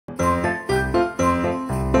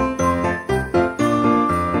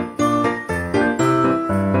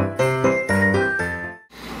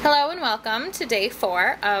day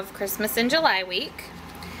 4 of Christmas in July week.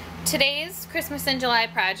 Today's Christmas in July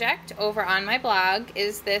project over on my blog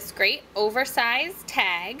is this great oversized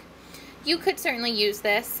tag. You could certainly use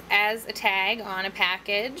this as a tag on a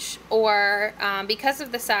package, or because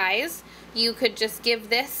of the size, you could just give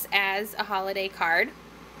this as a holiday card.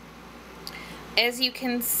 As you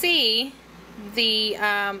can see, the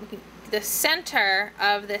center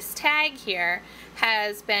of this tag here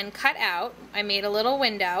has been cut out. I made a little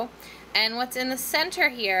window, and what's in the center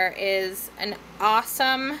here is an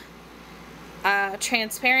awesome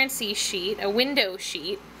transparency sheet, a window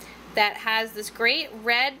sheet, that has this great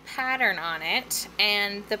red pattern on it,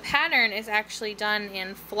 and the pattern is actually done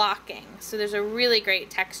in flocking, so there's a really great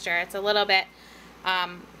texture. It's a little bit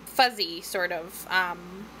fuzzy sort of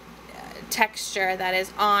texture that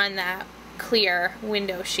is on that clear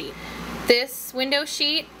window sheet. This window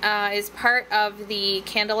sheet is part of the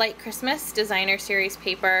Candlelight Christmas Designer Series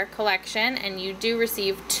paper collection, and you do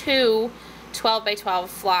receive 2 12x12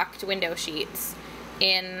 flocked window sheets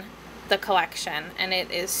in the collection, and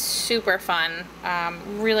it is super fun.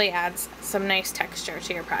 Really adds some nice texture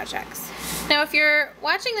to your projects. Now, if you're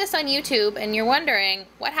watching this on YouTube and you're wondering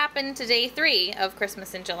what happened to day 3 of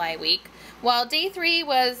Christmas in July week, well, day 3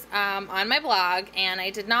 was on my blog, and I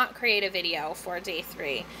did not create a video for day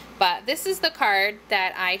 3, but this is the card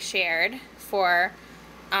that I shared for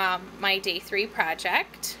my day 3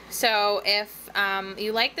 project. So if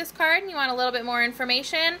you like this card and you want a little bit more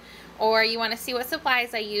information, or you want to see what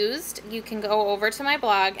supplies I used, you can go over to my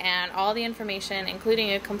blog, and all the information,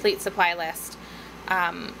 including a complete supply list,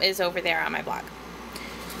 is over there on my blog.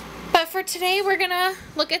 But for today, we're gonna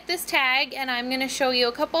look at this tag, and I'm gonna show you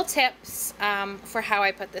a couple tips for how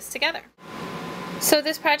I put this together. So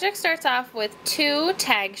this project starts off with 2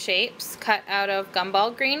 tag shapes cut out of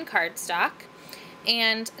gumball green cardstock.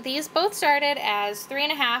 And these both started as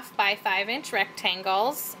 3.5 by 5 inch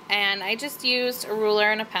rectangles, and I just used a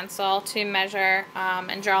ruler and a pencil to measure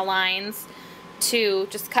and draw lines to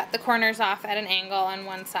just cut the corners off at an angle on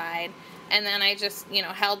one side, and then I just,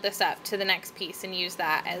 held this up to the next piece and used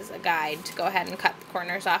that as a guide to go ahead and cut the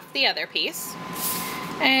corners off the other piece.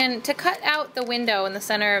 And to cut out the window in the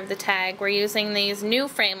center of the tag, we're using these new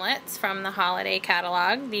framelits from the holiday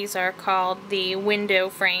catalog. These are called the Window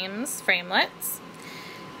Frames framelits.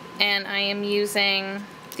 And I am using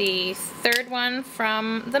the 3rd one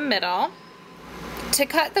from the middle. To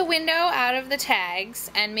cut the window out of the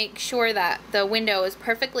tags and make sure that the window is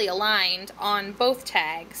perfectly aligned on both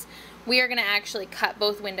tags, we are going to actually cut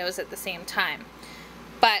both windows at the same time.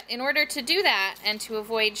 But in order to do that and to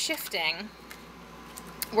avoid shifting,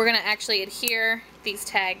 we're going to actually adhere these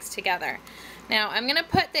tags together. Now, I'm going to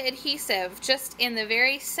put the adhesive just in the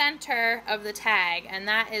very center of the tag, and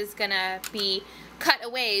that is going to be cut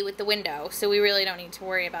away with the window, so we really don't need to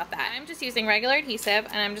worry about that. I'm just using regular adhesive,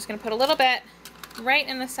 and I'm just going to put a little bit right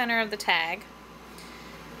in the center of the tag,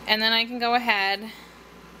 and then I can go ahead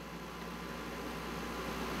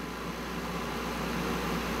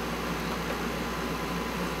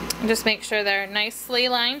and just make sure they're nicely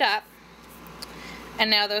lined up,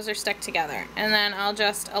 and now those are stuck together. And then I'll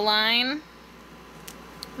just align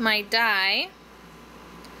my die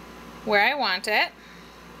where I want it.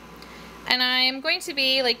 And I'm going to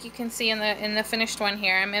be, like you can see in the finished one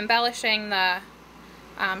here, I'm embellishing the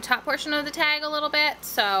top portion of the tag a little bit,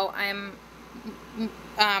 so I'm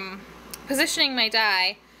positioning my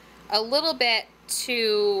die a little bit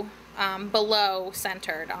to below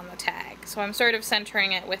centered on the tag. So I'm sort of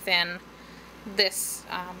centering it within this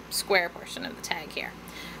square portion of the tag here.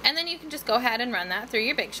 And then you can just go ahead and run that through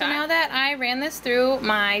your Big Shot. So now that I ran this through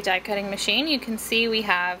my die cutting machine, you can see we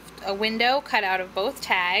have a window cut out of both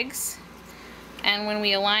tags. And when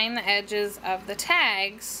we align the edges of the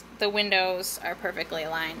tags, the windows are perfectly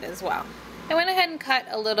aligned as well. I went ahead and cut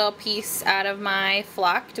a little piece out of my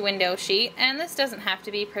flocked window sheet, and this doesn't have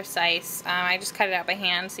to be precise. I just cut it out by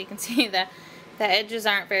hand, so you can see the edges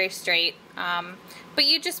aren't very straight. But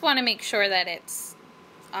you just want to make sure that it's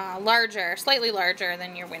larger, slightly larger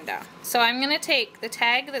than your window. So I'm going to take the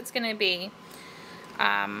tag that's going to be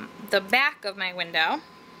the back of my window,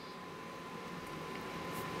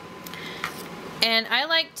 and I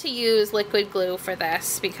like to use liquid glue for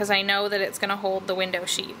this because I know that it's going to hold the window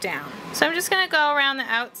sheet down. So I'm just going to go around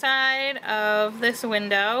the outside of this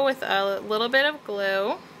window with a little bit of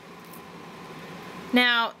glue.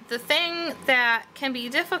 Now, the thing that can be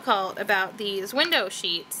difficult about these window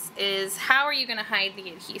sheets is how are you going to hide the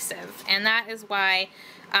adhesive? And that is why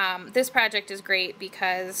this project is great,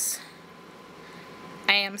 because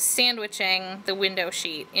I am sandwiching the window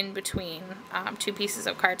sheet in between 2 pieces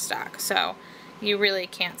of cardstock. So you really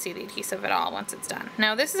can't see the adhesive at all once it's done.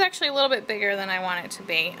 Now this is actually a little bit bigger than I want it to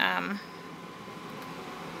be.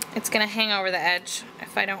 It's going to hang over the edge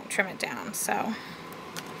if I don't trim it down, so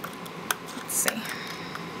let's see.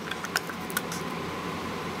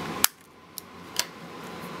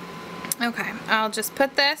 Okay, I'll just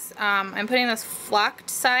put this, I'm putting this flocked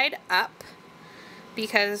side up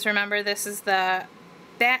because remember this is the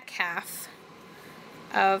back half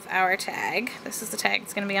of our tag. This is the tag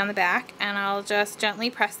that's going to be on the back, and I'll just gently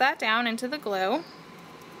press that down into the glue.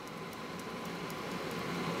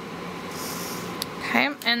 Okay,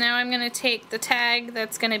 and now I'm going to take the tag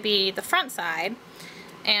that's going to be the front side,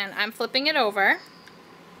 and I'm flipping it over,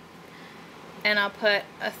 and I'll put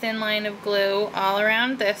a thin line of glue all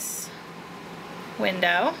around this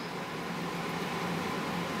window.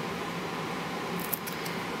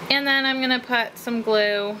 And then I'm going to put some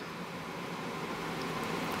glue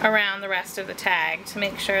around the rest of the tag to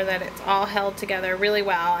make sure that it's all held together really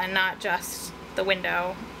well and not just the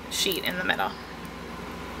window sheet in the middle.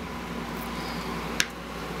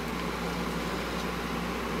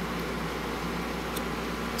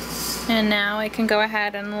 And now I can go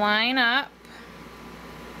ahead and line up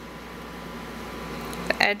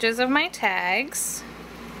the edges of my tags.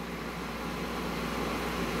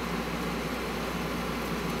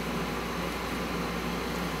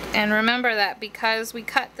 And remember that because we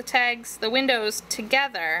cut the tags, the windows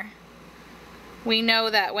together, we know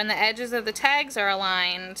that when the edges of the tags are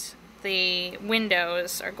aligned, the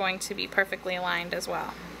windows are going to be perfectly aligned as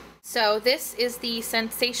well. So this is the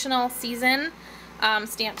Sensational Season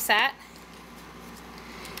stamp set,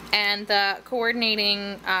 and the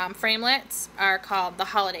coordinating framelits are called the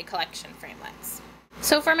Holiday Collection framelits.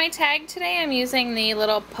 So for my tag today, I'm using the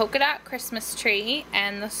little polka dot Christmas tree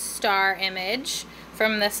and the star image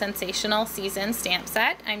from the Sensational Season stamp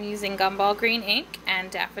set. I'm using Gumball Green ink and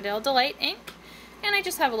Daffodil Delight ink, and I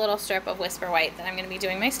just have a little strip of Whisper White that I'm going to be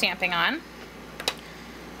doing my stamping on.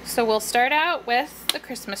 So we'll start out with the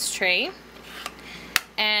Christmas tree.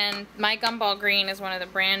 And my Gumball Green is one of the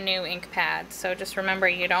brand new ink pads, so just remember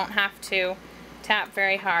you don't have to tap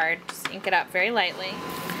very hard, just ink it up very lightly.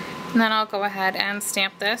 And then I'll go ahead and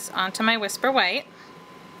stamp this onto my Whisper White.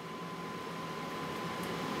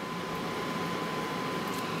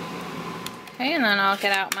 Okay, and then I'll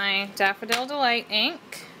get out my Daffodil Delight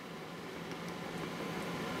ink.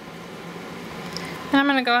 And I'm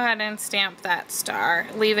going to go ahead and stamp that star,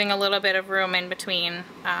 leaving a little bit of room in between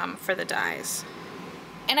for the dies.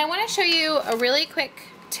 And I want to show you a really quick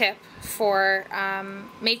tip for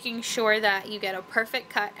making sure that you get a perfect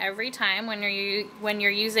cut every time when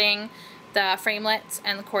you're using the framelits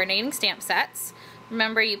and the coordinating stamp sets.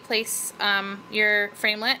 Remember, you place your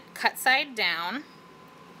framelit cut side down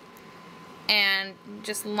and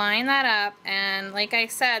just line that up, and like I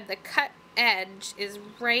said, the cut edge is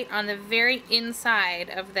right on the very inside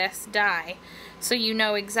of this die, so you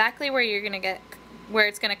know exactly where you're going to get where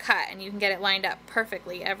it's going to cut, and you can get it lined up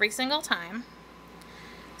perfectly every single time.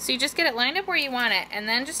 So you just get it lined up where you want it, and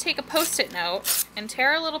then just take a post-it note and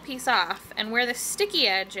tear a little piece off, and where the sticky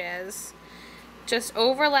edge is, just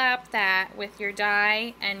overlap that with your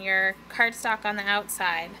die and your cardstock on the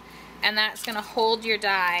outside, and that's going to hold your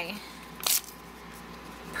die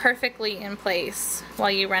perfectly in place while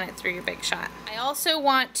you run it through your Big Shot. I also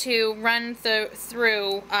want to run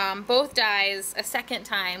through both dies a second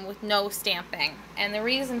time with no stamping, and the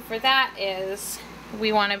reason for that is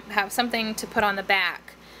we want to have something to put on the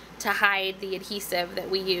back to hide the adhesive that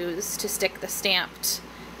we use to stick the stamped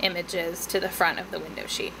images to the front of the window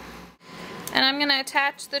sheet. And I'm going to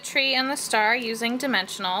attach the tree and the star using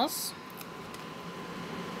dimensionals.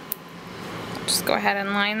 Just go ahead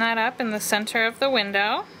and line that up in the center of the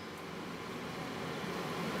window.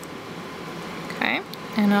 Okay,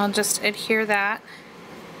 and I'll just adhere that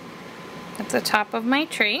at the top of my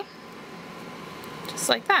tree, just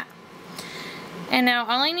like that. And now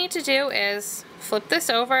all I need to do is flip this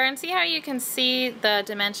over and see how you can see the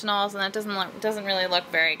dimensionals, and that doesn't really look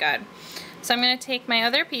very good. So I'm going to take my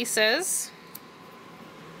other pieces.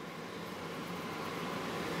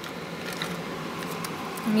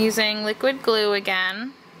 I'm using liquid glue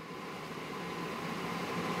again,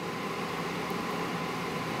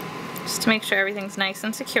 just to make sure everything's nice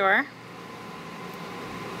and secure.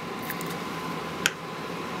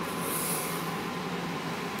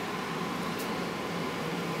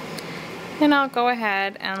 And I'll go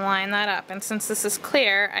ahead and line that up, and since this is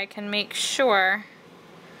clear, I can make sure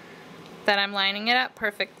that I'm lining it up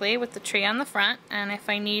perfectly with the tree on the front, and if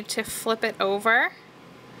I need to flip it over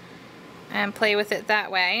and play with it that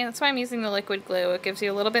way. That's why I'm using the liquid glue. It gives you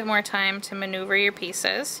a little bit more time to maneuver your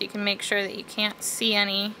pieces. You can make sure that you can't see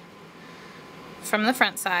any from the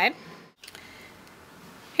front side.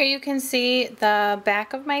 Here you can see the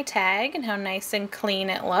back of my tag and how nice and clean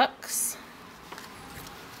it looks.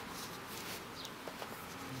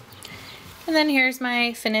 And then here's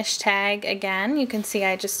my finished tag again. You can see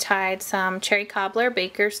I just tied some cherry cobbler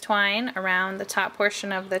baker's twine around the top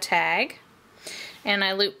portion of the tag. And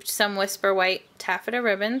I looped some Whisper White taffeta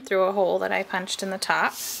ribbon through a hole that I punched in the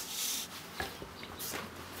top.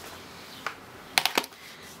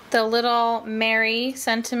 The little Mary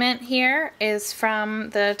sentiment here is from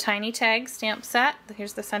the Tiny Tag stamp set.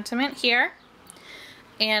 Here's the sentiment here.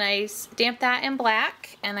 And I stamped that in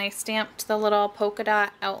black, and I stamped the little polka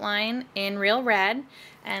dot outline in real red,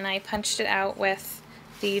 and I punched it out with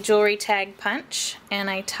the jewelry tag punch,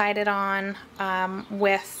 and I tied it on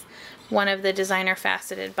with one of the designer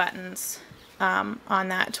faceted buttons on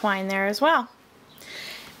that twine there as well.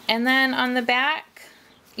 And then on the back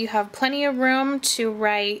you have plenty of room to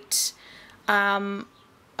write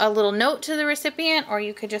a little note to the recipient, or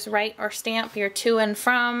you could just write or stamp your to and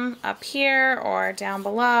from up here or down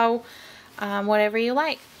below, whatever you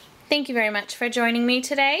like. Thank you very much for joining me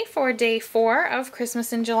today for day 4 of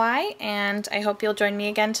Christmas in July, and I hope you'll join me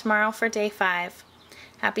again tomorrow for day 5.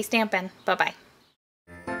 Happy stampin'. Bye-bye.